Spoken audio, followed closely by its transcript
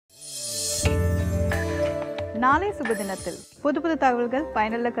நாளை சுபதினத்தில் புது புது தகவல்கள்,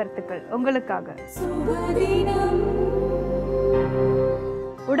 பயனுள்ள கருத்துக்கள் உங்களுக்காக.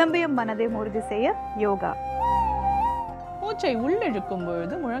 உடம்பையும் மனதையும் உறுதி செய்ய யோகா. மூச்சை உள்ளிழுக்கும்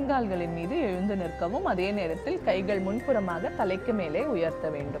பொழுது முழங்கால்களின் மீது எழுந்து நிற்கவும், அதே நேரத்தில் கைகள் முன்புறமாக தலைக்கு மேலே உயர்த்த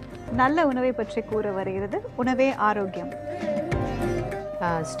வேண்டும். நல்ல உணவை பற்றி கூற வருகிறது உணவே ஆரோக்கியம்.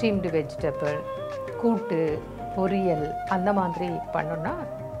 ஸ்டீம்டு வெஜிடபிள், கூட்டு, பொரியல் அந்த மாதிரி பண்ணோன்னா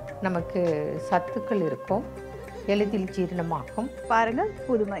நமக்கு சத்துக்கள் இருக்கும், எளிதில் ஜீரணமாகும். பாருங்கள்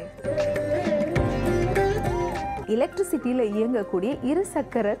புதுமை. எலக்ட்ரிசிட்டியில் இயங்கக்கூடிய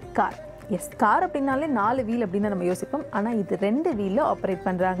இருசக்கர கார். கார் அப்படின்னாலே 4 வீல் அப்படின்னு நம்ம யோசிப்போம். ஆனால் இது 2 வீலில் ஆப்ரேட்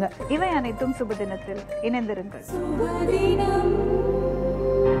பண்ணுறாங்க. இவை அனைத்தும் சுபதினத்தில் இணைந்திருங்கள்.